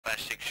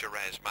Bombastic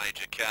Shiraz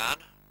Major Khan.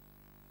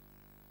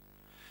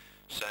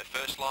 So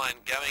first line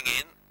going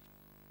in.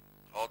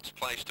 Odds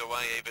placed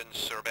away,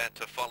 evens are about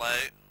to follow.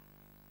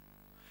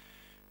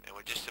 And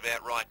we're just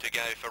about right to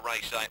go for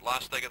race 8.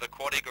 Last leg of the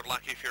quaddie, good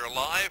luck if you're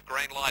alive.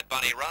 Green light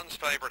bunny runs,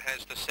 favourite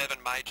has the 7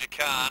 Major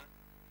Khan.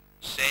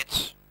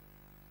 Sets.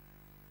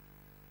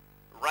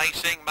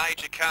 Racing,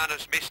 Major Khan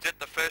has missed it.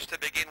 The first to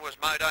begin was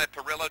Moto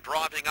Perilla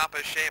driving up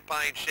a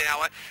champagne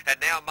shower, and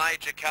now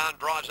Major Khan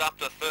drives up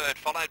to third,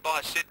 followed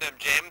by Sydenham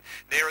Gem.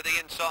 Nearer the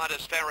inside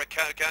is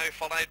Farrakoko,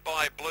 followed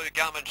by Blue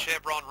Gum and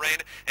Chevron Wren,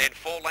 and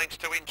 4 lengths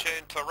to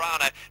Intune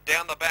Tirana.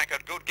 Down the back,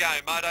 a good go.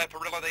 Moto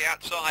Perilla the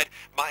outside.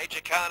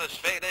 Major Khan is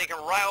fair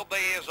dinkum, railed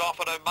the ears off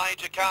it, and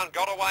Major Khan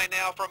got away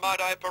now from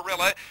Moto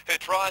Perilla, who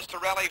tries to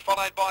rally,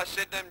 followed by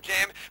Sydenham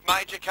Gem.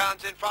 Major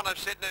Khan's in front of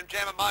Sydenham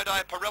Gem and Moto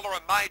Perilla,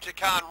 and Major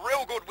Khan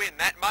real good win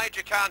that.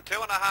 Major Khan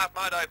 2.5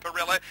 Moto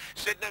Perilla,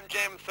 Sydenham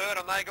Gem third,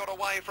 and they got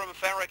away from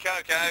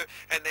Farrakoko,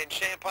 and then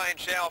Champagne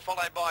Shower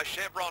followed by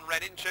Chevron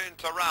Red, Intune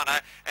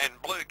Tirana, and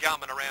Blue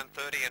Gum around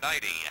 30 and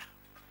 80.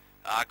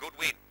 Good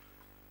win.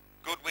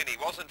 Good win. He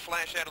wasn't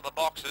flash out of the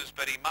boxes,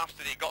 but he muffed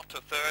it. He got to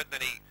third,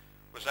 then he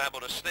was able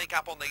to sneak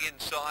up on the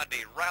inside, and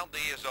he railed the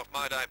ears off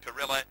Moto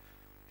Perilla,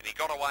 and he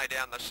got away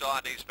down the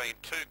side. He's been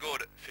too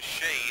good for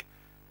she.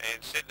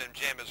 And Sydenham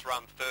Gem has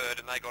run third,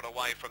 and they got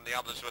away from the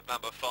others with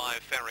number 5,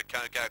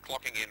 Farrakoko,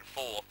 clocking in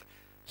fourth.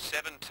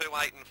 7, 2,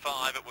 8 and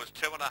 5. It was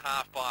 2.5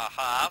 by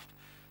a half.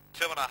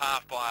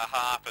 2.5 by a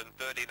half, and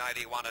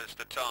 13.81 is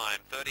the time.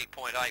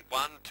 30.81,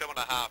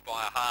 2.5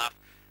 by a half.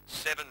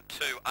 7,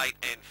 2, 8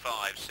 and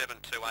 5. 7,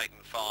 2, 8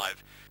 and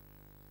 5.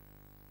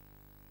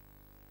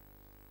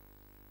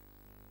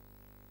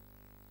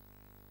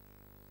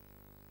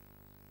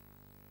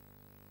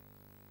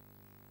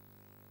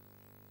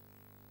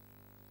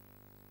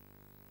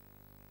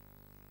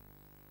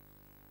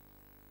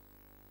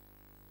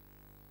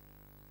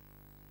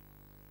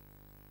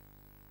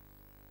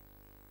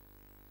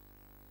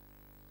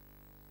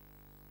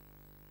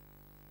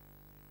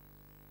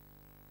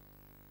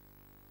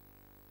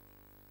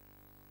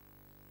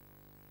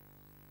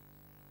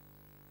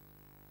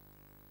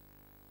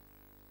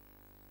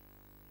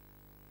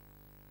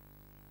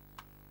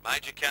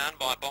 Major Khan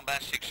by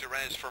Bombastic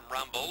Shiraz from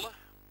Rumble,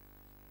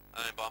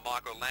 owned by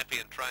Michael Lampy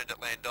and trained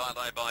at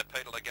Landilo by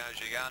Peter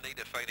Lagogiani,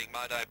 defeating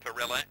Moto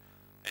Perilla,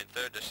 and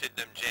third to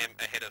Sydenham Gem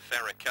ahead of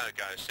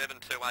Farrakoko. 7,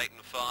 2, 8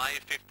 and 5,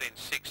 15,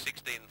 6,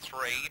 16, 3,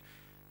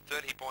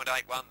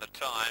 30.81 the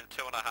time,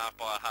 2.5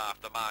 by a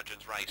half, the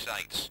margins race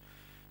 8s.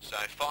 So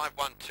 5,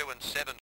 1, 2 and 7.